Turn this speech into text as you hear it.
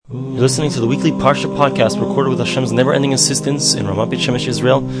You're listening to the weekly Parsha podcast recorded with Hashem's never-ending assistance in Ramat Beit Shemesh,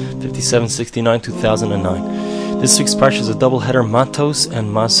 Israel, 5769-2009. This week's Parsha is a double-header, Matos and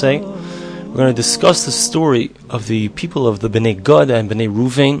Masei. We're going to discuss the story of the people of the Bnei Gad and Bnei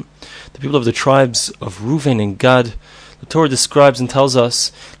Ruvain, the people of the tribes of Ruvain and Gad. The Torah describes and tells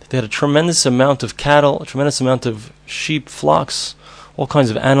us that they had a tremendous amount of cattle, a tremendous amount of sheep, flocks, all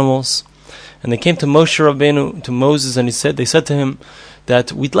kinds of animals. And they came to Moshe Rabbeinu, to Moses, and they said to him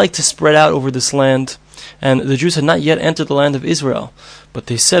that we'd like to spread out over this land. And the Jews had not yet entered the land of Israel, but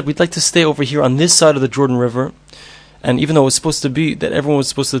they said, we'd like to stay over here on this side of the Jordan River. And even though it was supposed to be that everyone was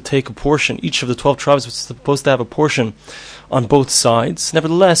supposed to take a portion, each of the 12 tribes was supposed to have a portion on both sides,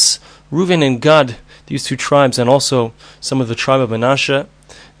 nevertheless, Reuven and Gad, these two tribes, and also some of the tribe of Manasseh,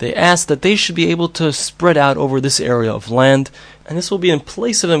 they asked that they should be able to spread out over this area of land, and this will be in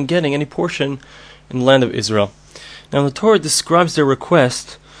place of them getting any portion in the land of Israel. Now the Torah describes their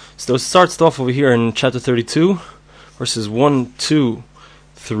request, so it starts off over here in chapter 32, verses 1, 2,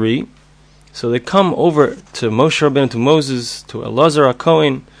 3. So they come over to Moshe Rabbeinu, to Moses, to Elazar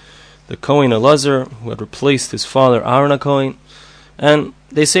HaKohen, the Kohen Elazar, who had replaced his father Aaron HaKohen, and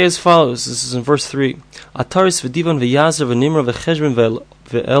they say as follows, this is in verse 3, Ataris v'divan v'yazer v'nimra v'cheshbon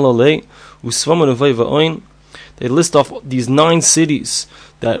v'el olei u'svamun v'vay v'oin. They list off these 9 cities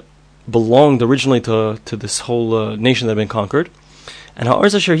that belonged originally to this whole nation that had been conquered. And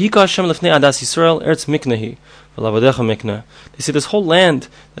ha'arz asher hika Hashem lefnei adas Yisrael eretz miknehi v'lavadecha mikneh. They say this whole land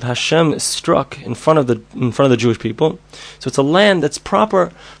that Hashem struck in front of the Jewish people. So it's a land that's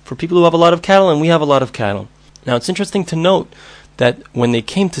proper for people who have a lot of cattle, and we have a lot of cattle. Now it's interesting to note that when they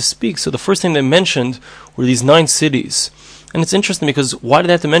came to speak, so the first thing they mentioned were these 9 cities. And it's interesting because why did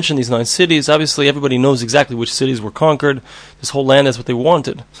they have to mention these 9 cities? Obviously everybody knows exactly which cities were conquered. This whole land is what they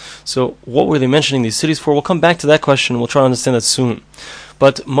wanted. So what were they mentioning these cities for? We'll come back to that question. We'll try to understand that soon.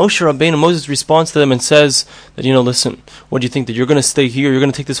 But Moshe Rabbeinu, Moses responds to them and says that, listen, what do you think? That you're going to stay here, you're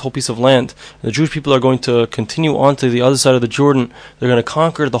going to take this whole piece of land, and the Jewish people are going to continue on to the other side of the Jordan, they're going to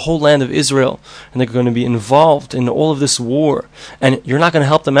conquer the whole land of Israel, and they're going to be involved in all of this war, and you're not going to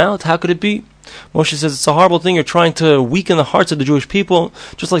help them out? How could it be? Moshe says it's a horrible thing. You're trying to weaken the hearts of the Jewish people,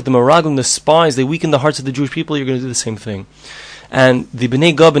 just like the Meraglim, the spies, they weaken the hearts of the Jewish people. You're going to do the same thing. And the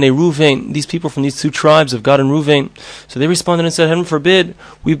Bnei Gad, Bnei Ruvain, these people from these 2 tribes of Gad and Ruvain, so they responded and said, heaven forbid,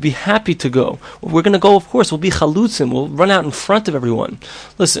 we'd be happy to go. We're going to go, of course. We'll be chalutzim. We'll run out in front of everyone.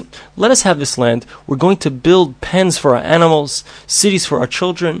 Listen, let us have this land. We're going to build pens for our animals, cities for our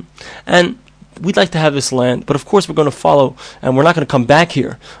children, and we'd like to have this land, but of course we're going to follow, and we're not going to come back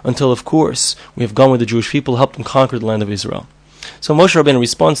here until, of course, we have gone with the Jewish people, helped them conquer the land of Israel. So Moshe Rabbeinu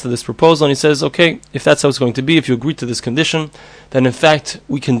responds to this proposal, and he says, okay, if that's how it's going to be, if you agree to this condition, then in fact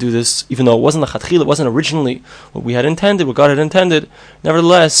we can do this, even though it wasn't lechatchila, it wasn't originally what we had intended, what God had intended,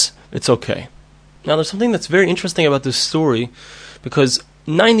 nevertheless, it's okay. Now there's something that's very interesting about this story, because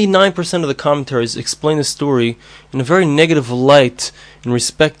 99% of the commentaries explain the story in a very negative light in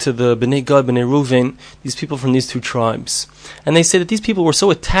respect to the Bnei Gad, Bnei Ruvain, these people from these 2 tribes. And they say that these people were so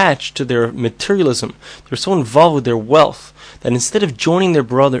attached to their materialism, they were so involved with their wealth, that instead of joining their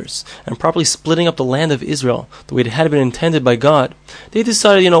brothers and properly splitting up the land of Israel the way it had been intended by God, they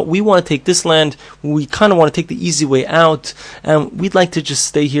decided, we want to take this land, we kind of want to take the easy way out, and we'd like to just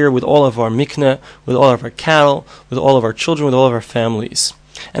stay here with all of our mikneh, with all of our cattle, with all of our children, with all of our families.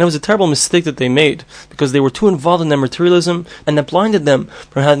 And it was a terrible mistake that they made, because they were too involved in their materialism, and that blinded them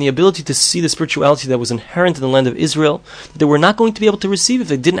from having the ability to see the spirituality that was inherent in the land of Israel, that they were not going to be able to receive if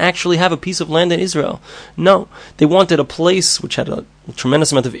they didn't actually have a piece of land in Israel. No, they wanted a place which had a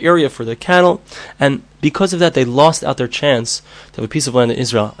tremendous amount of area for their cattle, and because of that they lost out their chance to have a piece of land in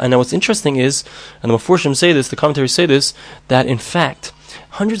Israel. And now what's interesting is, and the Meforshim say this, the commentaries say this, that in fact,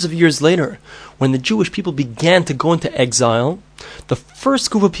 hundreds of years later, when the Jewish people began to go into exile, the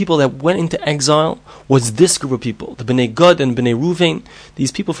first group of people that went into exile was this group of people, the Bnei Gad and Bnei Ruvain,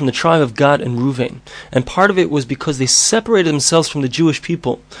 these people from the tribe of Gad and Ruvain. And part of it was because they separated themselves from the Jewish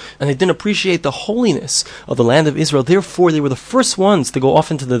people, and they didn't appreciate the holiness of the land of Israel. Therefore, they were the first ones to go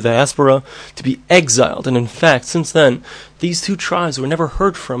off into the diaspora, to be exiled. And in fact, since then, these 2 tribes were never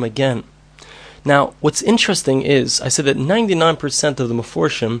heard from again. Now, what's interesting is, I said that 99% of the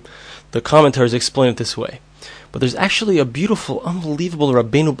Meforshim, the commentaries, explain it this way. But there's actually a beautiful, unbelievable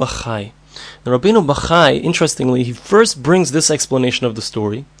Rabbeinu Bachai. The Rabbeinu Bachai, interestingly, he first brings this explanation of the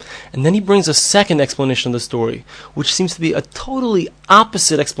story, and then he brings a second explanation of the story, which seems to be a totally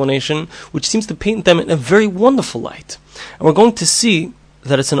opposite explanation, which seems to paint them in a very wonderful light. And we're going to see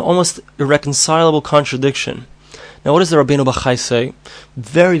that it's an almost irreconcilable contradiction. Now what does the Rabbeinu Bachai say?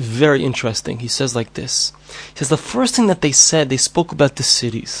 Very, very interesting. He says like this. He says the first thing that they said, they spoke about the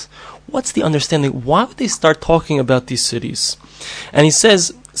cities. What's the understanding? Why would they start talking about these cities? And he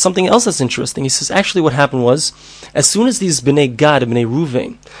says something else that's interesting. He says actually what happened was, as soon as these Bnei Gad and Bnei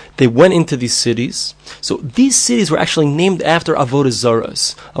Ruvain, they went into these cities, so these cities were actually named after Avodah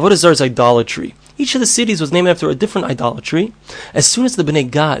Zaras. Avodah Zarah is idolatry. Each of the cities was named after a different idolatry. As soon as the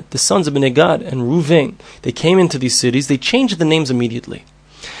Bnei Gad, the sons of Bnei Gad and Ruvain, they came into these cities, they changed the names immediately.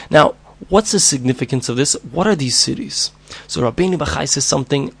 Now, what's the significance of this? What are these cities? So Rabbeinu Bachai says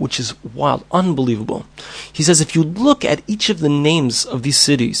something which is wild, unbelievable. He says if you look at each of the names of these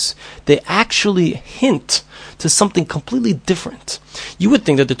cities, they actually hint to something completely different. You would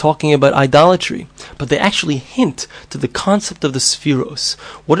think that they're talking about idolatry, but they actually hint to the concept of the Spheros.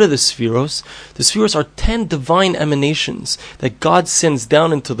 What are the Spheros? The Spheros are 10 divine emanations that God sends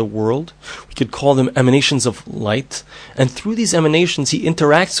down into the world. We could call them emanations of light. And through these emanations, He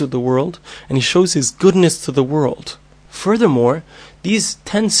interacts with the world, and He shows His goodness to the world. Furthermore, these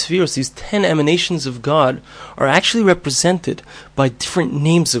 10 spheres, these 10 emanations of God, are actually represented by different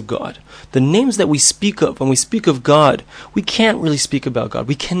names of God. The names that we speak of, when we speak of God, we can't really speak about God.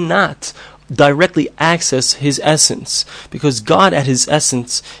 We cannot directly access His essence, because God at His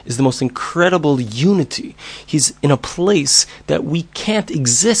essence is the most incredible unity. He's in a place that we can't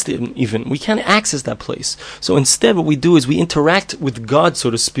exist in even. We can't access that place. So instead what we do is we interact with God, so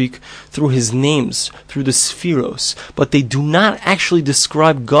to speak, through His names, through the Spheros, but they do not actually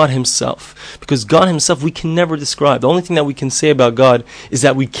describe God Himself, because God Himself we can never describe. The only thing that we can say about God is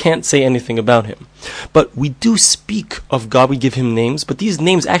that we can't say anything about Him. But we do speak of God, we give Him names, but these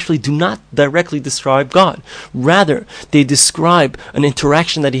names actually do not directly describe God. Rather, they describe an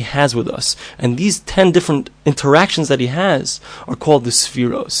interaction that He has with us. And these 10 different interactions that He has are called the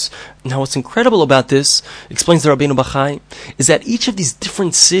Spheros. Now what's incredible about this, explains the Rabbeinu Bachai, is that each of these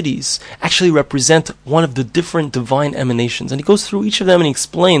different cities actually represent one of the different divine emanations. And he goes through each of them and he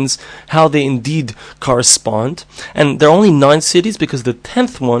explains how they indeed correspond. And there are only 9 cities because the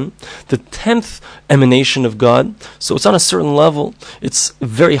 10th one, the 10th emanation of God, so it's on a certain level, it's a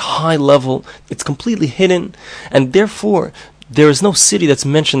very high level, it's completely hidden, and therefore there is no city that's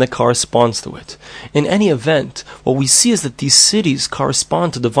mentioned that corresponds to it. In any event, what we see is that these cities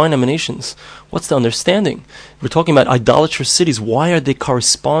correspond to divine emanations. What's the understanding? We're talking about idolatrous cities. Why are they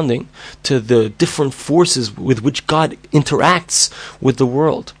corresponding to the different forces with which God interacts with the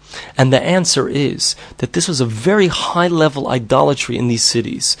world? And the answer is that this was a very high-level idolatry in these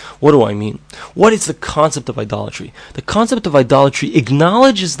cities. What do I mean? What is the concept of idolatry? The concept of idolatry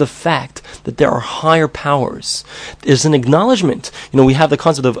acknowledges the fact that there are higher powers. There's an acknowledgement. We have the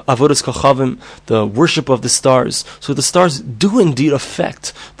concept of avodas kochavim, the worship of the stars. So the stars do indeed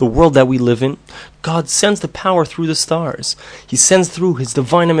affect the world that we live in. God sends the power through the stars. He sends through His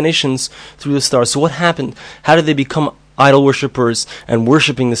divine emanations through the stars. So what happened? How did they become idol worshippers and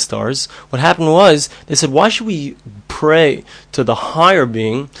worshipping the stars? What happened was, they said, why should we pray to the higher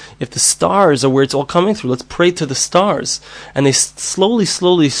being if the stars are where it's all coming through? Let's pray to the stars. And they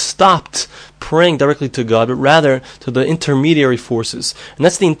slowly stopped praying directly to God, but rather to the intermediary forces. And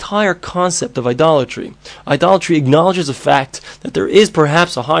that's the entire concept of idolatry. Idolatry acknowledges the fact that there is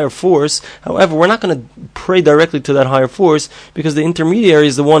perhaps a higher force. However, we're not going to pray directly to that higher force because the intermediary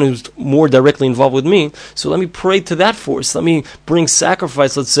is the one who's more directly involved with me. So let me pray to that force. Let me bring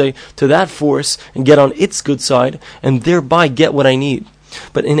sacrifice, let's say, to that force and get on its good side and thereby get what I need.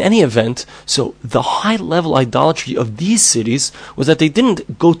 But in any event, so the high-level idolatry of these cities was that they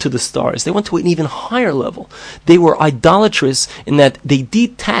didn't go to the stars. They went to an even higher level. They were idolatrous in that they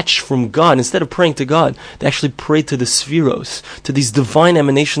detached from God. Instead of praying to God, they actually prayed to the Spheros, to these divine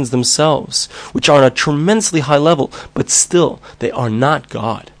emanations themselves, which are on a tremendously high level, but still, they are not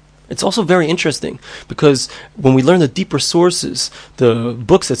God. It's also very interesting because when we learn the deeper sources, the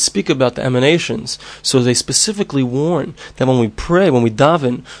books that speak about the emanations, so they specifically warn that when we pray, when we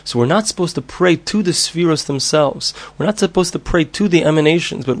daven, so we're not supposed to pray to the spheros themselves. We're not supposed to pray to the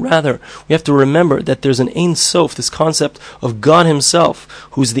emanations, but rather we have to remember that there's an Ein Sof, this concept of God Himself,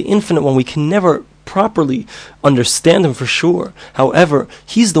 who's the infinite one. We can never properly understand Him for sure. However,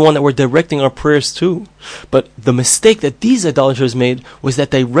 He's the one that we're directing our prayers to. But the mistake that these idolaters made was that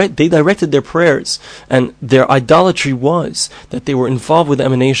they directed their prayers, and their idolatry was that they were involved with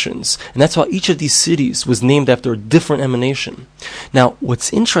emanations. And that's why each of these cities was named after a different emanation. Now,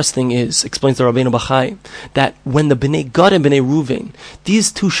 what's interesting is, explains the Rabbeinu Bachai, that when the Bnei Gad and Bnei Ruvain,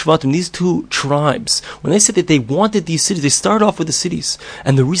 these two Shvatim, these two tribes, when they said that they wanted these cities, they started off with the cities.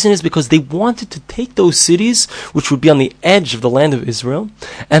 And the reason is because they wanted to take take those cities, which would be on the edge of the land of Israel,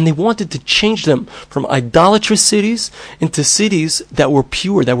 and they wanted to change them from idolatrous cities into cities that were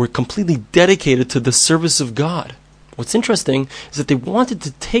pure, that were completely dedicated to the service of God. What's interesting is that they wanted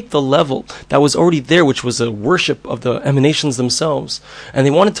to take the level that was already there, which was a worship of the emanations themselves, and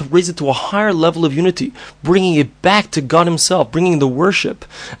they wanted to raise it to a higher level of unity, bringing it back to God Himself, bringing the worship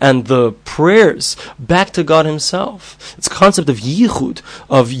and the prayers back to God Himself. It's a concept of yichud,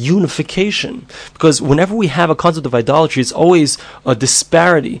 of unification, because whenever we have a concept of idolatry, it's always a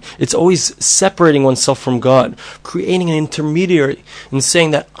disparity. It's always separating oneself from God, creating an intermediary, and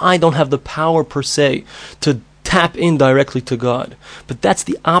saying that I don't have the power per se to tap in directly to God. But that's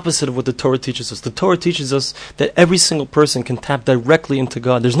the opposite of what the Torah teaches us. The Torah teaches us that every single person can tap directly into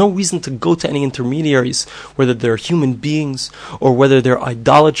God. There's no reason to go to any intermediaries, whether they're human beings or whether they're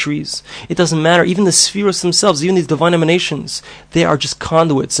idolatries. It doesn't matter. Even the spheros themselves, even these divine emanations, they are just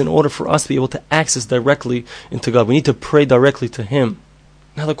conduits in order for us to be able to access directly into God. We need to pray directly to Him.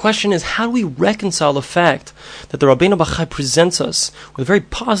 Now the question is, how do we reconcile the fact that the Rabbeinu Bachai presents us with a very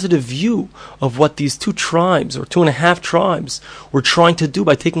positive view of what these 2 tribes, or 2.5 tribes, were trying to do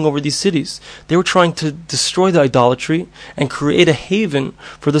by taking over these cities? They were trying to destroy the idolatry and create a haven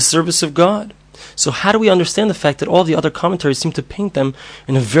for the service of God. So how do we understand the fact that all the other commentaries seem to paint them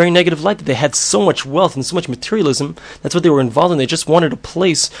in a very negative light, that they had so much wealth and so much materialism, that's what they were involved in, they just wanted a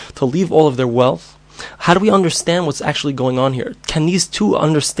place to leave all of their wealth? How do we understand what's actually going on here? Can these 2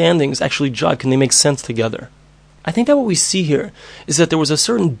 understandings actually jive? Can they make sense together? I think that what we see here is that there was a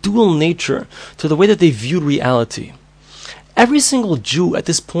certain dual nature to the way that they viewed reality. Every single Jew at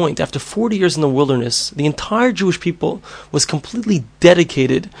this point, after 40 years in the wilderness, the entire Jewish people was completely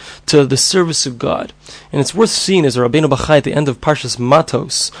dedicated to the service of God. And it's worth seeing as Rabbeinu Bachai at the end of Parshas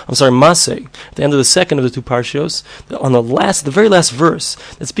Masei, at the end of the second of the 2 parshios, on the very last verse,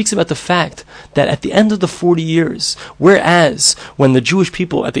 that speaks about the fact that at the end of the 40 years, whereas when the Jewish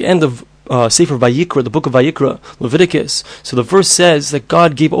people at the end of Sefer Vayikra, the book of Vayikra, Leviticus. So the verse says that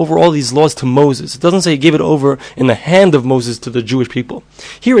God gave over all these laws to Moses. It doesn't say He gave it over in the hand of Moses to the Jewish people.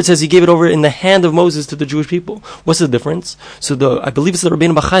 Here it says He gave it over in the hand of Moses to the Jewish people. What's the difference? So I believe it's the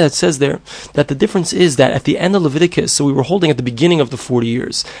Rabbeinu Bachai that says there that the difference is that at the end of Leviticus, so we were holding at the beginning of the 40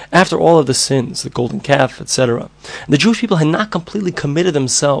 years, after all of the sins, the golden calf, etc., the Jewish people had not completely committed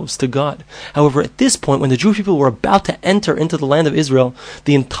themselves to God. However, at this point, when the Jewish people were about to enter into the land of Israel,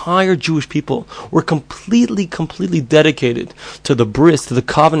 the entire Jewish people were completely dedicated to the bris, to the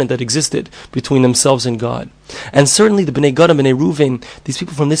covenant that existed between themselves and God. And certainly the Bnei Gad and Bnei Ruvain, these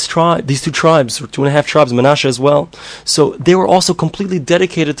people from this tribe, these 2 tribes, or 2.5 tribes, Manasseh as well, so they were also completely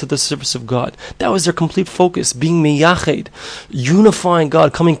dedicated to the service of God. That was their complete focus, being miyached, unifying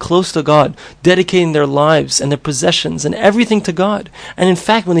God, coming close to God, dedicating their lives and their possessions and everything to God. And in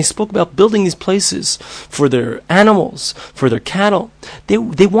fact, when they spoke about building these places for their animals, for their cattle, they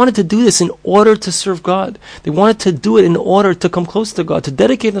wanted to do this in order to serve God. They wanted to do it in order to come close to God, to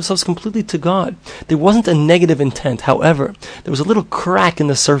dedicate themselves completely to God. There wasn't a negative intent. However, there was a little crack in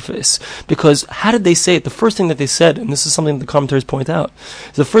the surface, because how did they say it? The first thing that they said, and this is something that the commentaries point out,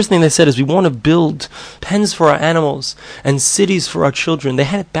 the first thing they said is, we want to build pens for our animals and cities for our children. They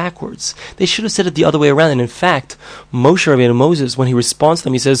had it backwards. They should have said it the other way around. And in fact, Moshe Rabbeinu, Moses, when he responds to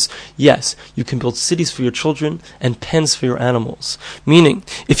them, he says, yes, you can build cities for your children and pens for your animals. Meaning,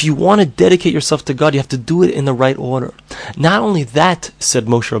 if you want to dedicate yourself to God, you have to do it in the right order. Not only that, said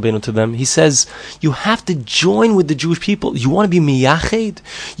Moshe Rabbeinu to them, he says, you have to join with the Jewish people. You want to be miyached?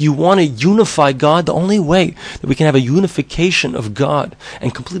 You want to unify God? The only way that we can have a unification of God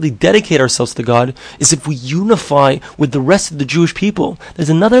and completely dedicate ourselves to God is if we unify with the rest of the Jewish people. There's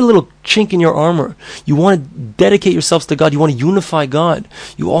another little chink in your armor. You want to dedicate yourselves to God. You want to unify God.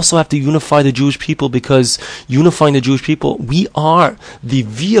 You also have to unify the Jewish people, because unifying the Jewish people, we are the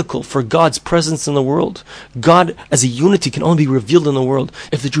vehicle for God's presence in the world. God as a unity can only be revealed in the world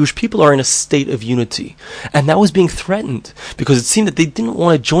if the Jewish people are in a state of unity. And that was being threatened, because it seemed that they didn't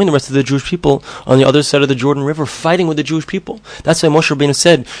want to join the rest of the Jewish people on the other side of the Jordan River fighting with the Jewish people. That's why Moshe Rabbeinu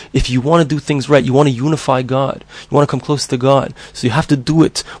said, if you want to do things right, you want to unify God, you want to come close to God, so you have to do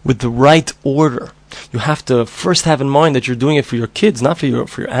it with the right order. You have to first have in mind that you're doing it for your kids, not for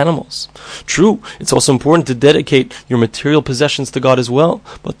your animals. True, it's also important to dedicate your material possessions to God as well,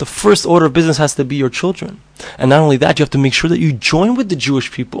 but the first order of business has to be your children. And not only that, you have to make sure that you join with the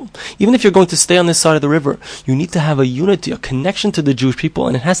Jewish people. Even if you're going to stay on this side of the river, you need to have a unity, a connection to the Jewish people,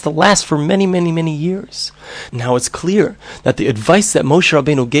 and it has to last for many, many, many years. Now it's clear that the advice that Moshe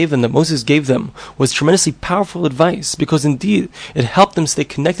Rabbeinu gave them, that Moses gave them, was tremendously powerful advice, because indeed, it helped them stay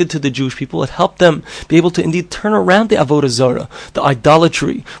connected to the Jewish people, it helped them Hashem, be able to indeed turn around the Avodah Zarah, the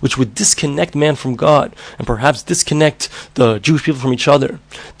idolatry, which would disconnect man from God, and perhaps disconnect the Jewish people from each other.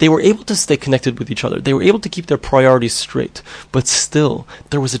 They were able to stay connected with each other. They were able to keep their priorities straight. But still,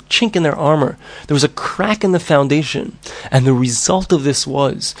 there was a chink in their armor. There was a crack in the foundation. And the result of this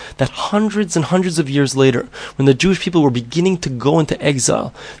was that hundreds and hundreds of years later, when the Jewish people were beginning to go into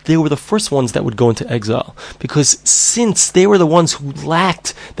exile, they were the first ones that would go into exile. Because since they were the ones who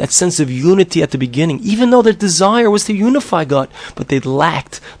lacked that sense of unity at the beginning, even though their desire was to unify God, but they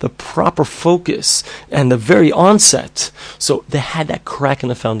lacked the proper focus and the very onset. So they had that crack in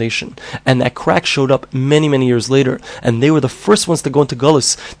the foundation. And that crack showed up many, many years later. And they were the first ones to go into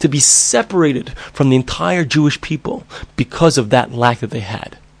Gullus, to be separated from the entire Jewish people because of that lack that they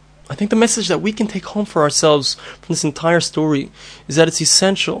had. I think the message that we can take home for ourselves from this entire story is that it's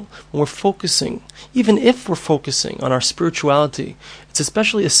essential when we're focusing, even if we're focusing on our spirituality, it's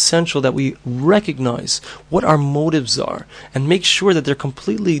especially essential that we recognize what our motives are and make sure that they're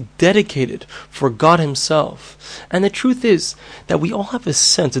completely dedicated for God Himself. And the truth is that we all have a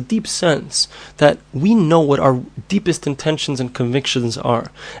sense, a deep sense, that we know what our deepest intentions and convictions are.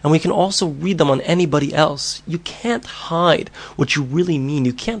 And we can also read them on anybody else. You can't hide what you really mean.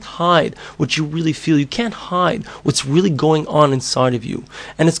 You can't hide what you really feel. You can't hide what's really going on inside of you.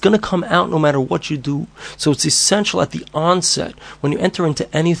 And it's going to come out no matter what you do. So it's essential at the onset, when you enter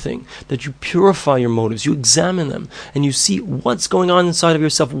into anything, that you purify your motives, you examine them, and you see what's going on inside of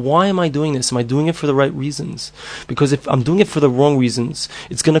yourself. Why am I doing this? Am I doing it for the right reasons? Because if I'm doing it for the wrong reasons,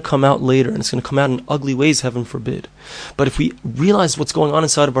 it's going to come out later, and it's going to come out in ugly ways, heaven forbid. But if we realize what's going on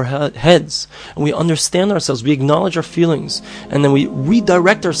inside of our heads, and we understand ourselves, we acknowledge our feelings, and then we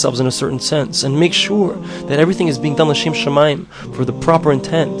redirect ourselves in a certain sense, and make sure that everything is being done l'shem shamayim, for the proper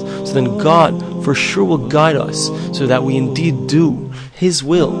intent, so then God for sure will guide us, so that we indeed do His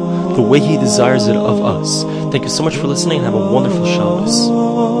will the way He desires it of us. Thank you so much for listening, and have a wonderful Shabbos.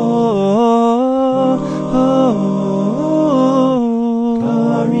 Oh